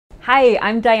Hi,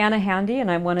 I'm Diana Handy, and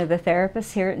I'm one of the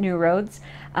therapists here at New Roads.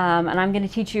 And I'm going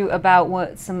to teach you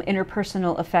about some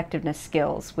interpersonal effectiveness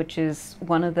skills, which is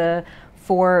one of the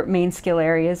 4 main skill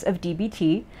areas of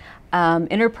DBT.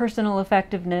 Interpersonal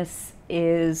effectiveness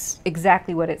is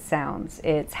exactly what it sounds.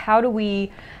 It's how do we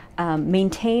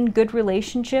maintain good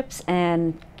relationships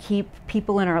and keep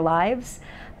people in our lives?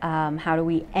 How do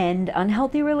we end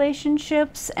unhealthy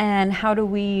relationships? And how do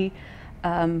we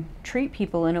treat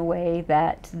people in a way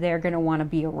that they're going to want to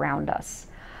be around us?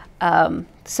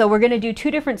 So we're going to do 2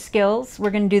 different skills.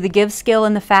 We're going to do the give skill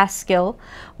and the fast skill.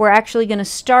 We're actually going to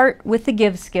start with the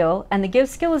give skill, and the give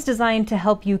skill is designed to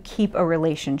help you keep a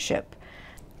relationship.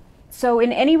 So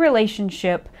in any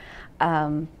relationship,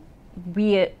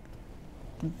 be it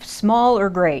small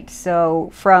or great, so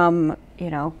from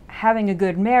having a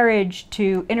good marriage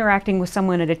to interacting with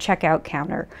someone at a checkout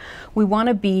counter, we want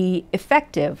to be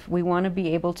effective. We want to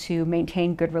be able to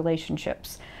maintain good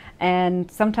relationships. And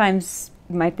sometimes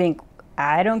you might think,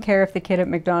 I don't care if the kid at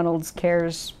McDonald's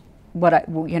cares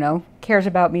cares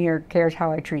about me or cares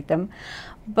how I treat them.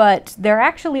 But there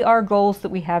actually are goals that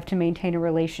we have to maintain a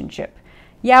relationship.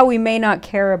 Yeah, we may not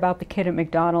care about the kid at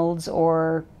McDonald's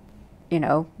or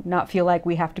not feel like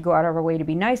we have to go out of our way to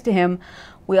be nice to him.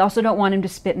 We also don't want him to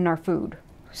spit in our food.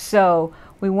 So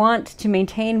we want to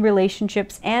maintain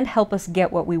relationships and help us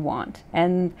get what we want.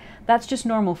 And that's just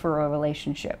normal for a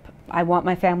relationship. I want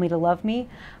my family to love me.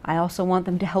 I also want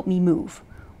them to help me move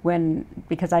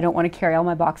because I don't want to carry all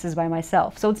my boxes by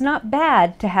myself. So it's not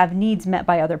bad to have needs met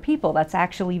by other people. That's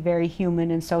actually very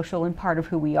human and social and part of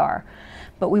who we are.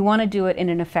 But we want to do it in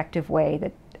an effective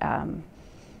way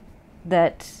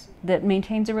that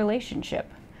maintains a relationship.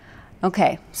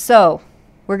 Okay, so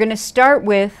we're going to start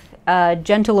with a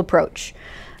gentle approach.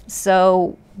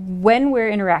 So when we're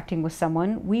interacting with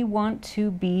someone, we want to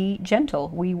be gentle.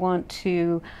 We want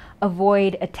to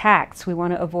avoid attacks. We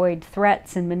want to avoid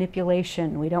threats and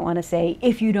manipulation. We don't want to say,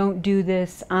 if you don't do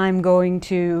this, I'm going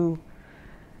to...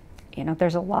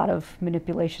 there's a lot of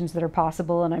manipulations that are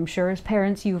possible, and I'm sure as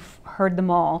parents you've heard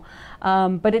them all.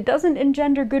 But it doesn't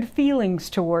engender good feelings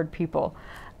toward people.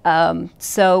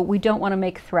 So we don't want to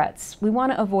make threats. We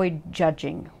want to avoid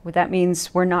judging. What that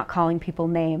means, we're not calling people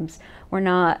names. We're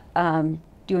not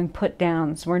doing put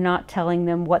downs. We're not telling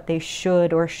them what they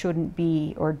should or shouldn't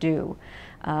be or do.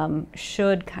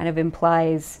 Should kind of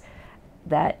implies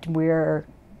that we're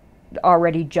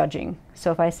already judging.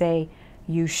 So if I say,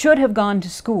 you should have gone to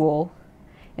school,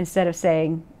 instead of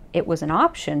saying it was an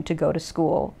option to go to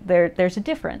school, there's a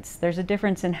difference. There's a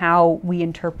difference in how we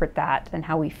interpret that and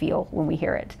how we feel when we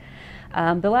hear it.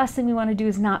 The last thing we want to do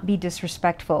is not be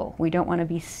disrespectful. We don't want to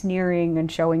be sneering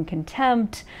and showing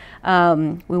contempt.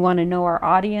 We want to know our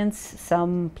audience.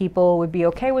 Some people would be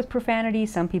okay with profanity.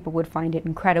 Some people would find it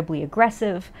incredibly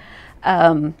aggressive.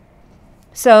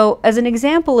 So as an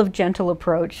example of gentle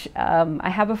approach, I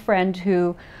have a friend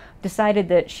who decided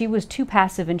that she was too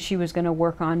passive and she was going to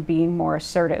work on being more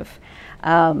assertive.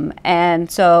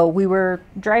 And so we were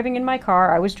driving in my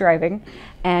car, I was driving,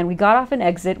 and we got off an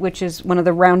exit, which is one of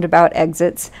the roundabout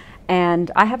exits. And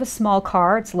I have a small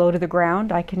car, it's low to the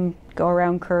ground, I can go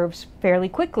around curves fairly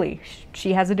quickly.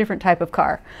 She has a different type of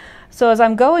car. So as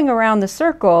I'm going around the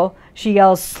circle, she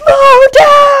yells, "Slow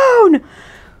down!"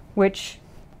 which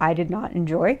I did not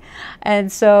enjoy.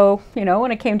 And so,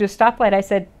 when it came to a stoplight, I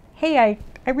said, hey,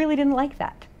 I really didn't like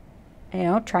that.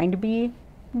 Trying to be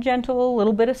gentle, a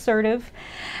little bit assertive.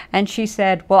 And she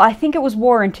said, well, I think it was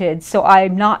warranted, so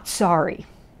I'm not sorry.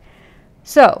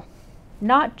 So,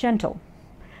 not gentle.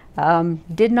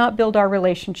 Did not build our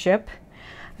relationship.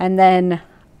 And then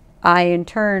I, in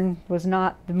turn, was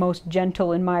not the most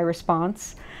gentle in my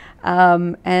response.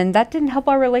 And that didn't help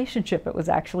our relationship. It was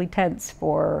actually tense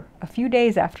for a few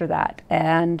days after that.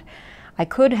 And I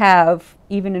could have,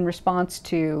 even in response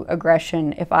to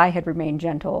aggression, if I had remained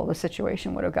gentle, the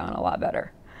situation would have gone a lot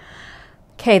better.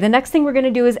 Okay, the next thing we're going to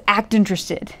do is act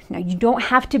interested. Now, you don't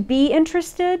have to be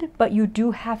interested, but you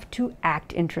do have to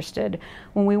act interested.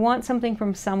 When we want something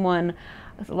from someone,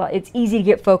 it's easy to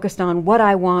get focused on what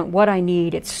I want, what I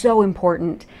need. It's so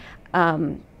important.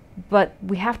 But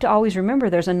we have to always remember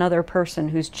there's another person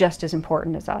who's just as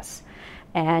important as us.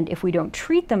 And if we don't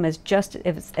treat them as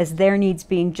their needs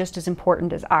being just as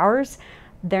important as ours,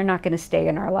 they're not going to stay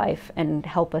in our life and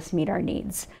help us meet our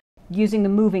needs. Using the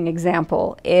moving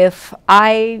example, if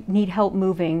I need help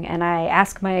moving and I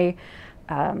ask my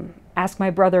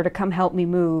brother to come help me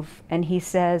move, and he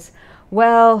says,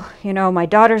 well, my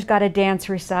daughter's got a dance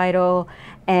recital,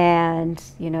 and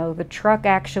the truck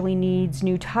actually needs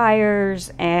new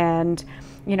tires, and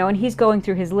and he's going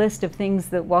through his list of things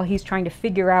that while he's trying to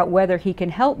figure out whether he can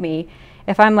help me,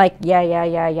 If I'm like,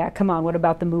 yeah, come on, what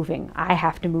about the moving? I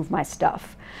have to move my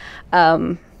stuff.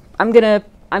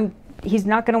 He's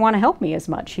not going to want to help me as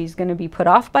much. He's going to be put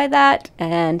off by that,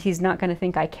 and he's not going to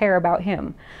think I care about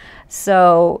him.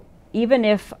 So even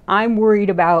if I'm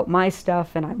worried about my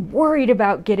stuff and I'm worried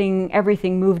about getting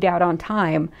everything moved out on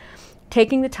time,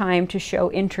 taking the time to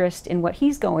show interest in what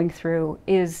he's going through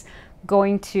is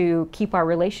going to keep our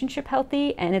relationship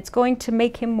healthy, and it's going to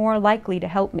make him more likely to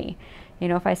help me. You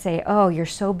know, if I say, oh, you're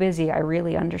so busy, I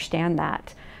really understand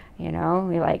that. You know,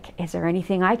 you're like, is there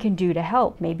anything I can do to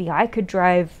help? Maybe I could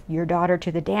drive your daughter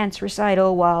to the dance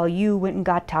recital while you went and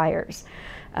got tires.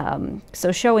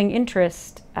 So showing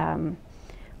interest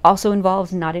also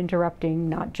involves not interrupting,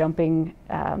 not jumping,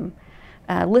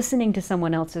 listening to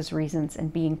someone else's reasons,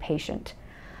 and being patient.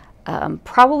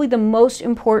 Probably the most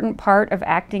important part of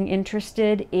acting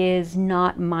interested is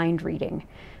not mind reading.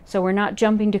 So we're not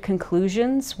jumping to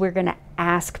conclusions. We're going to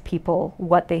ask people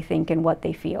what they think and what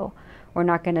they feel. We're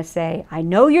not going to say, I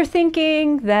know you're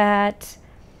thinking that,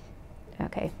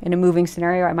 okay, in a moving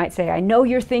scenario, I might say, I know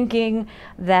you're thinking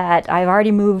that I've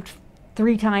already moved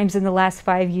 3 times in the last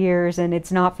 5 years and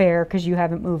it's not fair because you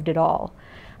haven't moved at all.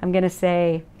 I'm going to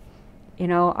say, you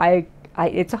know,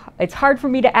 it's hard for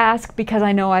me to ask because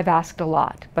I know I've asked a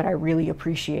lot, but I really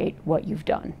appreciate what you've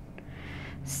done.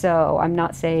 So I'm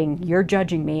not saying you're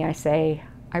judging me. I say,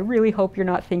 I really hope you're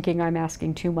not thinking I'm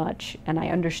asking too much, and I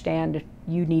understand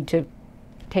you need to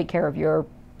take care of your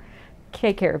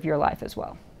life as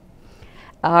well.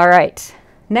 All right,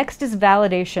 next is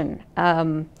validation.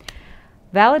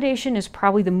 Validation is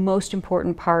probably the most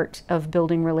important part of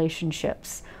building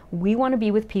relationships. We want to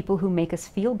be with people who make us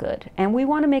feel good, and we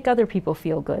want to make other people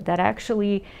feel good. That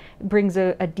actually brings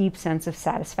a deep sense of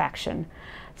satisfaction.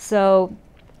 So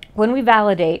when we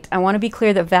validate, I want to be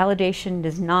clear that validation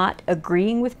is not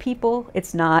agreeing with people.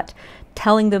 It's not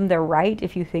telling them they're right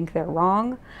if you think they're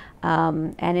wrong.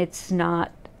 And it's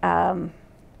not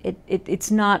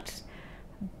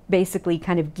basically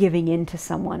kind of giving in to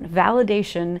someone.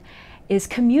 Validation is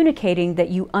communicating that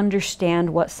you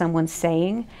understand what someone's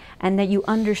saying and that you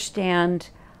understand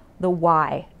the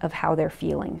why of how they're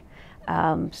feeling.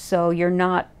 So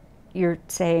you're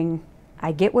saying,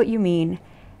 I get what you mean,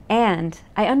 and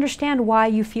I understand why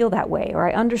you feel that way, or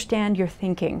I understand your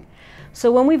thinking. So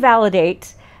when we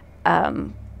validate,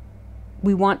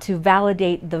 we want to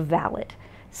validate the valid.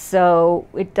 So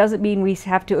it doesn't mean we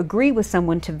have to agree with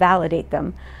someone to validate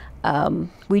them.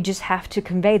 We just have to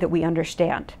convey that we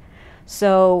understand.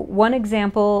 So one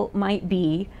example might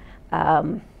be,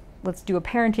 let's do a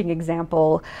parenting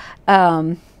example.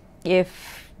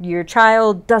 If your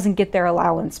child doesn't get their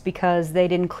allowance because they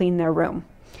didn't clean their room,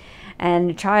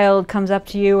 and a child comes up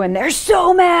to you and they're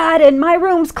so mad and my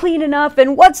room's clean enough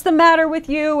and what's the matter with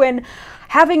you, and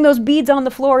having those beads on the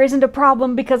floor isn't a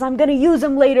problem because I'm going to use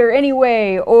them later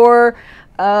anyway, or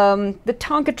the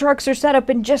Tonka trucks are set up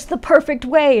in just the perfect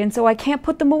way and so I can't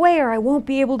put them away or I won't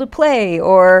be able to play,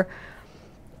 or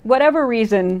whatever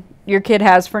reason your kid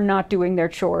has for not doing their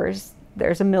chores.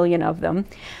 There's a million of them.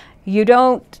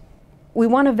 We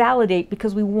want to validate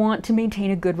because we want to maintain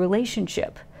a good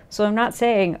relationship. So I'm not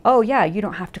saying, oh yeah, you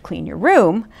don't have to clean your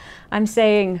room. I'm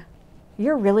saying,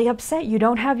 you're really upset you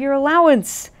don't have your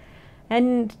allowance,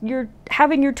 and you're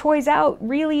having your toys out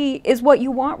really is what you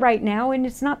want right now, and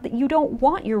it's not that you don't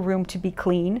want your room to be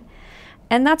clean,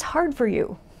 and that's hard for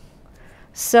you.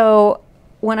 So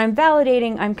when I'm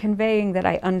validating, I'm conveying that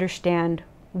I understand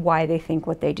why they think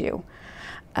what they do.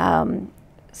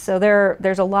 So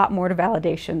there's a lot more to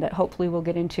validation that hopefully we'll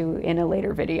get into in a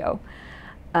later video.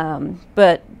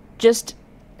 But just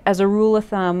as a rule of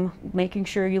thumb, making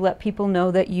sure you let people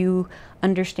know that you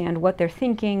understand what they're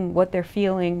thinking, what they're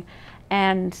feeling,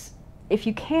 and if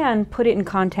you can, put it in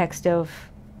context of,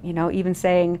 you know, even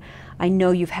saying, I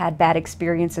know you've had bad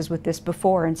experiences with this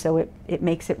before, and so it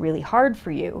makes it really hard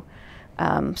for you.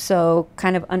 So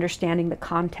kind of understanding the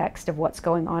context of what's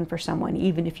going on for someone,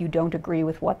 even if you don't agree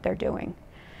with what they're doing.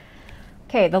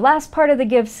 Okay, the last part of the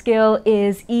give skill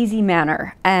is easy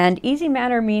manner. And easy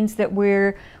manner means that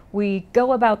we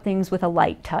go about things with a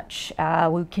light touch.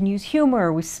 We can use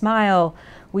humor, we smile,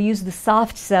 we use the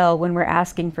soft sell when we're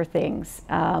asking for things.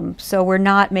 So we're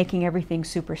not making everything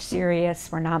super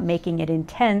serious, we're not making it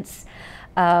intense.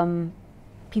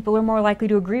 People are more likely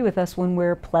to agree with us when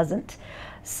we're pleasant.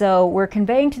 So we're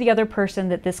conveying to the other person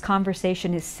that this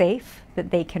conversation is safe,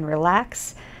 that they can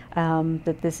relax,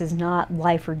 that this is not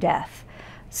life or death.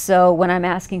 So when I'm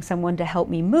asking someone to help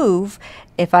me move,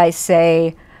 if I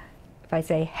say,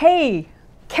 hey,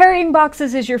 carrying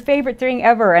boxes is your favorite thing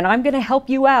ever, and I'm going to help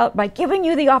you out by giving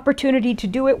you the opportunity to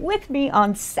do it with me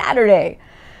on Saturday.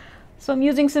 So I'm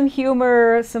using some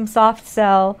humor, some soft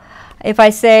sell. If I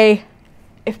say,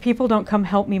 if people don't come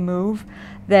help me move,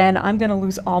 then I'm going to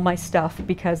lose all my stuff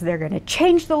because they're going to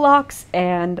change the locks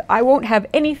and I won't have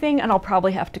anything and I'll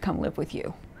probably have to come live with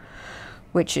you,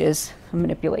 which is a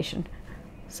manipulation.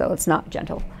 So it's not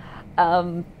gentle.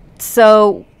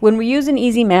 So when we use an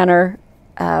easy manner,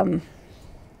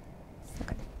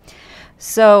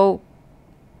 so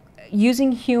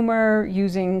using humor,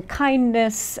 using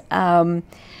kindness,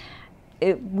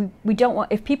 we don't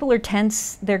want, if people are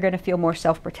tense, they're going to feel more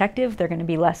self-protective. They're going to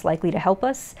be less likely to help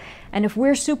us. And if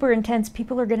we're super intense,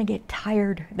 people are going to get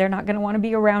tired. They're not going to want to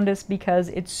be around us because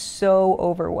it's so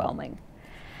overwhelming.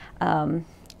 And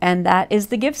that is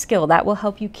the give skill. That will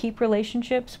help you keep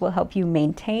relationships, will help you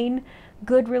maintain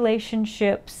good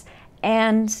relationships,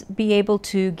 and be able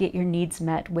to get your needs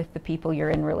met with the people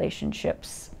you're in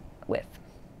relationships with.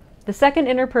 The second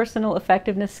interpersonal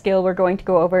effectiveness skill we're going to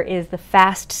go over is the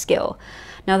FAST skill.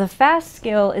 Now, the FAST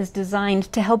skill is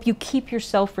designed to help you keep your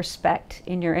self-respect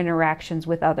in your interactions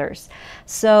with others.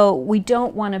 So we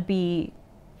don't want to be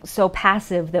so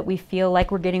passive that we feel like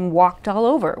we're getting walked all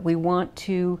over. We want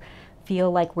to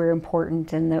feel like we're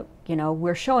important and that, you know,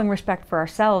 we're showing respect for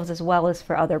ourselves as well as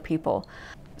for other people.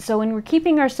 So when we're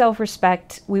keeping our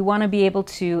self-respect, we want to be able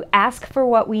to ask for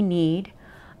what we need,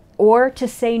 or to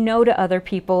say no to other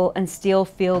people and still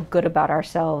feel good about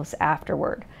ourselves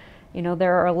afterward. You know,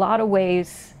 there are a lot of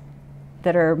ways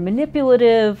that are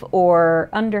manipulative or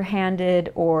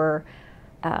underhanded or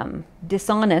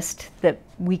dishonest that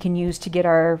we can use to get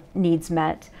our needs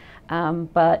met,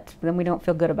 but then we don't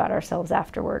feel good about ourselves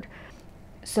afterward.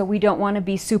 So we don't want to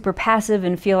be super passive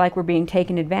and feel like we're being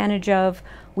taken advantage of.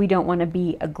 We don't want to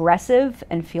be aggressive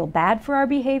and feel bad for our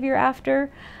behavior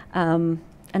after.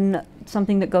 And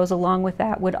something that goes along with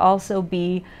that would also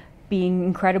be being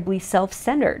incredibly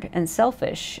self-centered and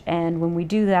selfish. And when we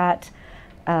do that,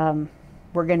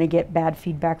 we're going to get bad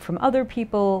feedback from other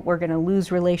people, we're going to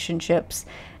lose relationships,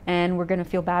 and we're going to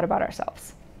feel bad about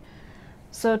ourselves.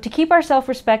 So to keep our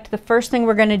self-respect, the first thing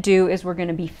we're going to do is we're going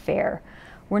to be fair.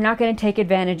 We're not going to take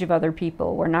advantage of other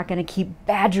people. We're not going to keep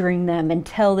badgering them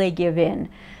until they give in.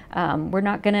 We're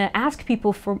not going to ask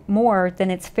people for more than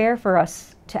it's fair for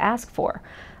us to ask for.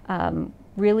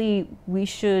 Really, we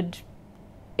should,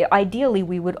 ideally,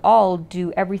 we would all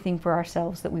do everything for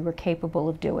ourselves that we were capable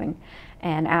of doing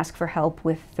and ask for help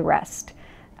with the rest.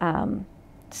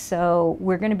 So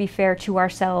we're going to be fair to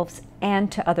ourselves and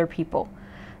to other people.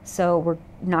 So we're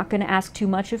not going to ask too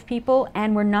much of people,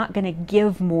 and we're not going to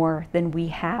give more than we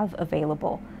have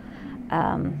available.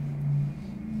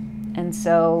 And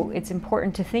so it's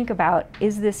important to think about,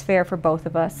 is this fair for both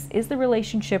of us? Is the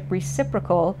relationship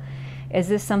reciprocal? Is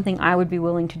this something I would be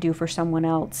willing to do for someone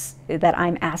else that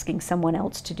I'm asking someone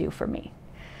else to do for me?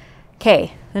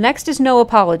 Okay, the next is no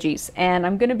apologies. And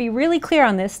I'm going to be really clear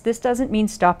on this. This doesn't mean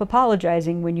stop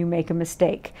apologizing when you make a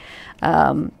mistake.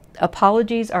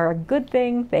 Apologies are a good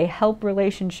thing. They help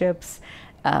relationships.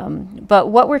 But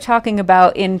what we're talking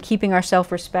about in keeping our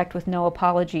self-respect with no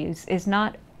apologies is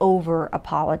not over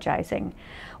apologizing.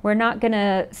 We're not going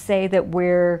to say that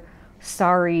we're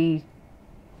sorry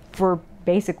for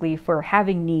basically for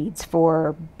having needs,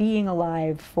 for being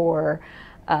alive, for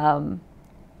having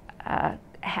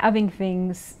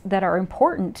things that are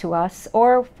important to us,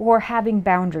 or for having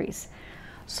boundaries.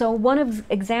 So one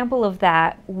example of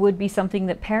that would be something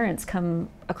that parents come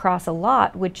across a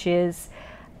lot, which is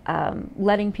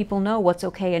letting people know what's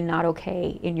okay and not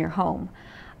okay in your home.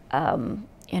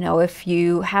 You know, if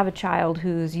you have a child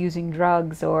who's using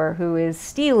drugs or who is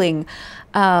stealing,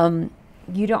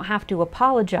 you don't have to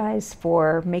apologize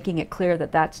for making it clear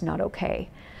that that's not okay.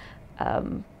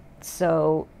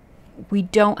 So we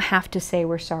don't have to say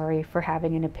we're sorry for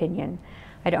having an opinion.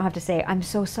 I don't have to say, I'm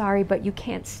so sorry, but you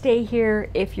can't stay here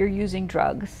if you're using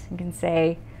drugs. You can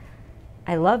say,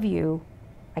 I love you,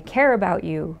 I care about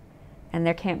you, and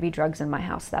there can't be drugs in my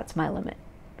house. That's my limit.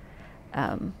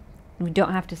 We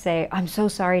don't have to say, I'm so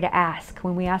sorry to ask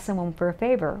when we ask someone for a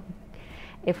favor.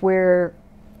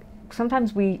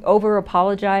 Sometimes we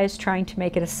over-apologize trying to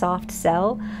make it a soft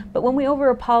sell, but when we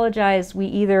over-apologize, we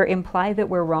either imply that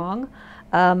we're wrong,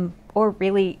 or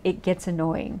really it gets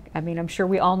annoying. I mean, I'm sure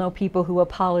we all know people who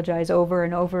apologize over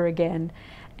and over again,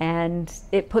 and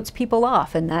it puts people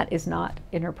off, and that is not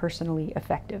interpersonally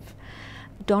effective.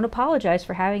 Don't apologize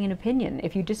for having an opinion.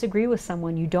 If you disagree with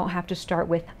someone, you don't have to start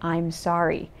with, I'm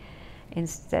sorry.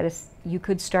 Instead, you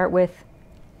could start with,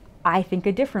 I think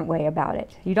a different way about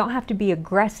it. You don't have to be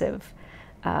aggressive,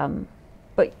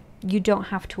 but you don't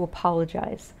have to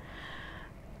apologize.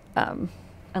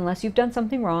 Unless you've done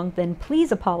something wrong, then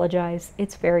please apologize.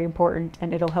 It's very important,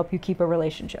 and it'll help you keep a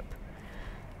relationship.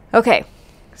 Okay,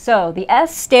 so the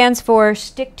S stands for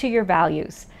stick to your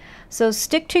values. So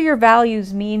stick to your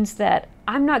values means that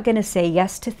I'm not going to say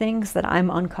yes to things that I'm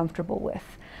uncomfortable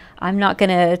with. I'm not going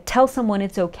to tell someone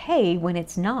it's okay when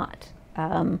it's not.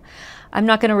 I'm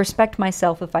not going to respect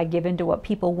myself if I give in to what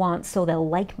people want so they'll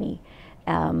like me.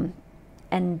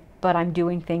 But I'm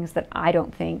doing things that I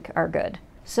don't think are good.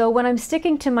 So when I'm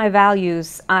sticking to my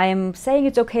values, I'm saying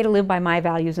it's okay to live by my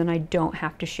values and I don't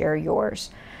have to share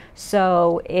yours.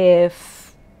 So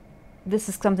if this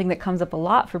is something that comes up a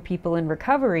lot for people in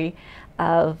recovery,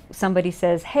 somebody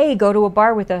says, hey, go to a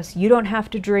bar with us, you don't have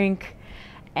to drink.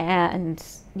 And,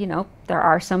 you know, there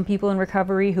are some people in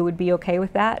recovery who would be okay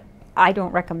with that. I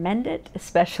don't recommend it,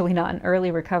 especially not in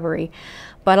early recovery.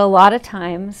 But a lot of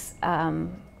times,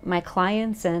 my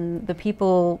clients and the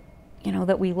people, you know,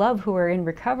 that we love who are in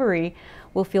recovery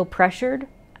will feel pressured.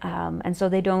 And so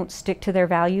they don't stick to their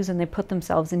values and they put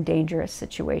themselves in dangerous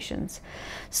situations.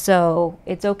 So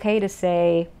it's okay to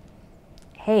say,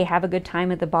 hey, have a good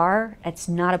time at the bar. It's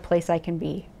not a place I can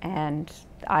be. And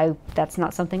that's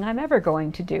not something I'm ever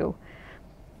going to do.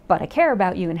 But I care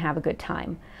about you and have a good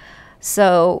time.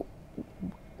 So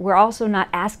we're also not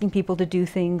asking people to do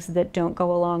things that don't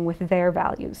go along with their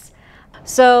values.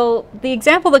 So the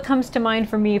example that comes to mind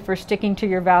for me for sticking to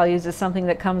your values is something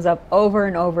that comes up over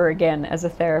and over again as a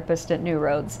therapist at New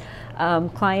Roads.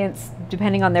 Clients,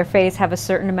 depending on their phase, have a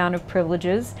certain amount of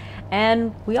privileges,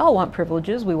 and we all want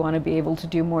privileges. We want to be able to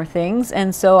do more things,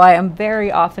 and so I am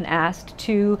very often asked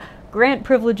to grant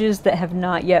privileges that have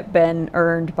not yet been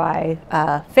earned by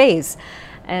phase.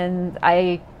 And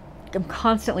I am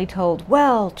constantly told,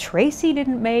 well, Tracy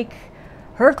didn't make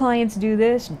her clients do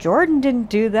this, Jordan didn't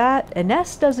do that,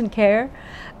 Ines doesn't care.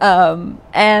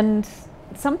 And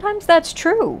sometimes that's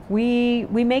true. We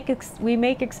make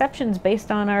exceptions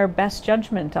based on our best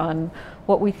judgment on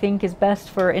what we think is best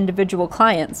for individual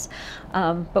clients.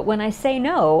 But when I say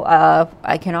no,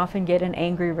 I can often get an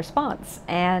angry response,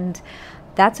 and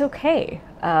that's okay.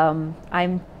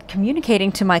 I'm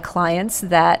communicating to my clients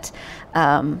that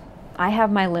I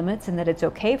have my limits and that it's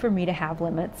okay for me to have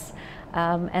limits.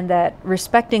 And that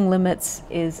respecting limits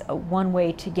is one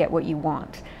way to get what you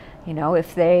want. You know,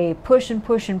 if they push and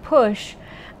push and push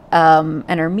and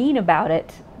are mean about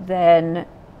it, then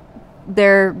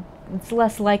it's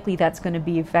less likely that's going to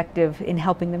be effective in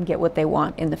helping them get what they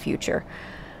want in the future.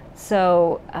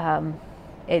 So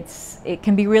it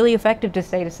can be really effective to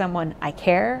say to someone, I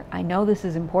care, I know this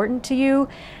is important to you,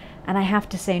 and I have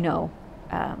to say no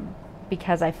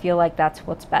because I feel like that's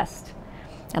what's best.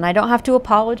 And I don't have to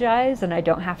apologize, and I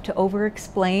don't have to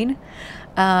over-explain.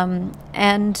 And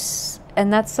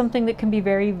that's something that can be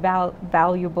very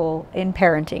valuable in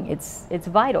parenting. It's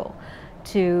vital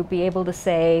to be able to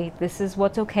say, this is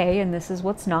what's okay and this is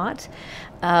what's not.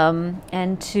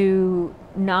 And to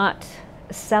not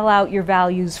sell out your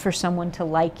values for someone to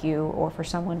like you or for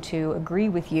someone to agree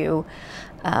with you,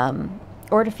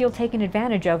 or to feel taken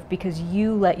advantage of because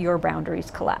you let your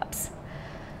boundaries collapse.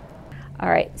 All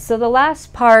right, so the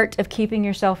last part of keeping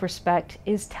your self-respect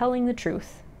is telling the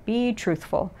truth. Be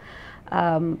truthful.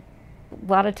 A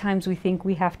lot of times we think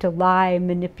we have to lie,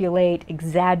 manipulate,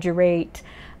 exaggerate,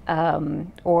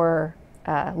 or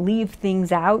leave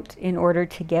things out in order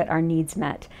to get our needs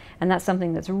met. And that's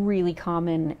something that's really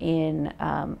common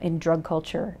in drug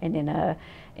culture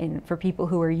and for people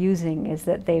who are using, is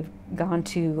that they've gone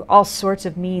to all sorts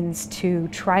of means to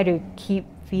try to keep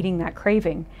feeding that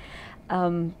craving.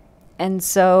 And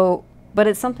so, but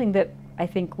it's something that I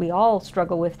think we all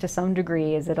struggle with to some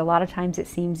degree, is that a lot of times it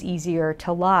seems easier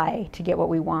to lie to get what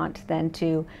we want than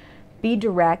to be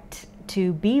direct,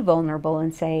 to be vulnerable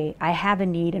and say, I have a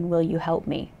need and will you help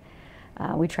me?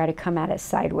 We try to come at it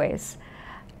sideways.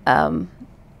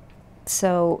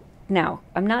 So now,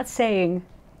 I'm not saying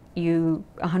you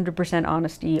 100%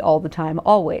 honesty all the time,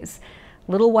 always.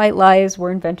 Little white lies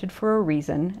were invented for a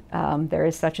reason. There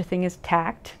is such a thing as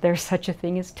tact. There's such a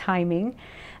thing as timing.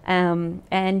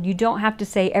 And you don't have to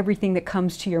say everything that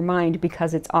comes to your mind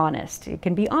because it's honest. It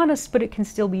can be honest, but it can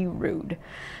still be rude.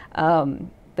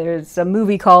 There's a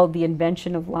movie called The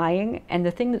Invention of Lying, and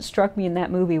the thing that struck me in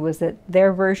that movie was that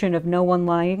their version of no one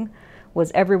lying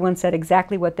was everyone said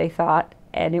exactly what they thought,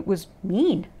 and it was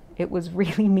mean. It was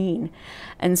really mean.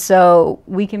 And so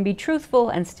we can be truthful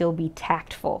and still be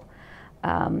tactful.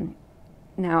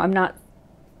 Now, I'm not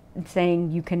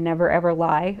saying you can never ever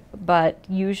lie, but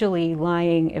usually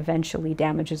lying eventually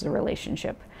damages a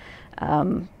relationship.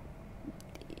 You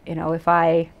know, if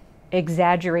I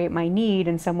exaggerate my need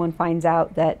and someone finds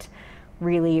out that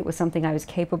really it was something I was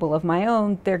capable of my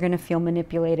own, they're going to feel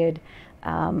manipulated.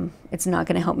 It's not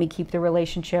going to help me keep the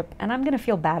relationship, and I'm going to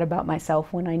feel bad about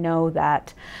myself when I know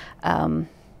that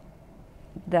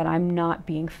that I'm not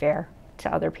being fair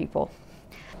to other people.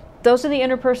 Those are the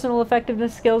interpersonal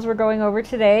effectiveness skills we're going over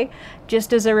today.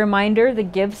 Just as a reminder, the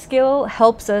give skill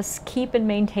helps us keep and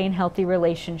maintain healthy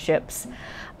relationships.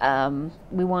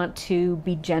 We want to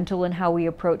be gentle in how we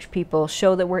approach people,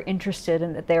 show that we're interested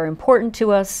and that they're important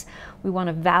to us. We want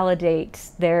to validate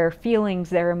their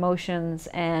feelings, their emotions,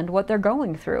 and what they're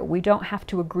going through. We don't have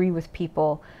to agree with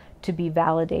people to be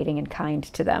validating and kind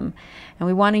to them. And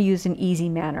we want to use an easy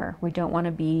manner. We don't want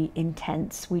to be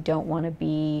intense. We don't want to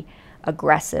be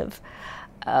aggressive.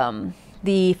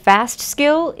 The fast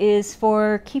skill is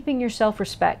for keeping your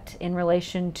self-respect in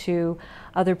relation to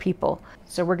other people.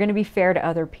 So we're going to be fair to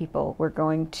other people. We're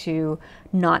going to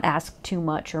not ask too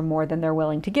much or more than they're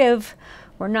willing to give.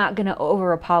 We're not going to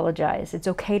over-apologize. It's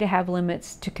okay to have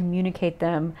limits, to communicate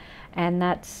them, and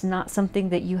that's not something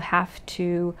that you have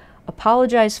to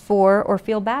apologize for or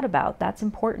feel bad about. That's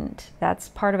important. That's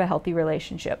part of a healthy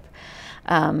relationship.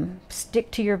 Stick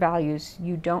to your values.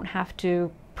 You don't have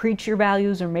to preach your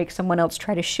values or make someone else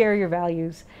try to share your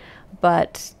values,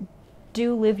 but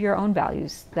do live your own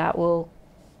values. That will,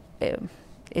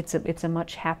 it's a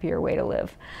much happier way to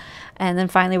live. And then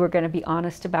finally, we're going to be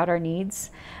honest about our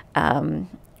needs.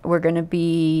 We're going to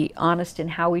be honest in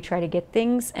how we try to get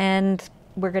things, and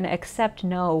we're going to accept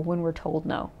no when we're told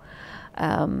no.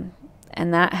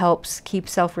 And that helps keep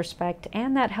self-respect,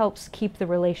 and that helps keep the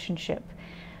relationship.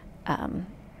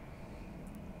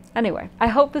 Anyway, I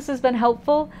hope this has been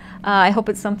helpful. I hope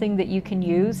it's something that you can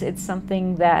use. It's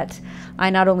something that I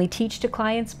not only teach to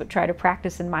clients, but try to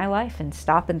practice in my life and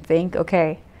stop and think,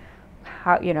 okay,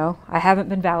 how, I haven't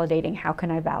been validating. How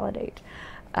can I validate?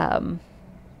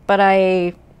 But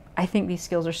I think these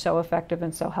skills are so effective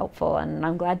and so helpful, and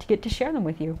I'm glad to get to share them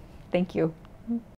with you. Thank you.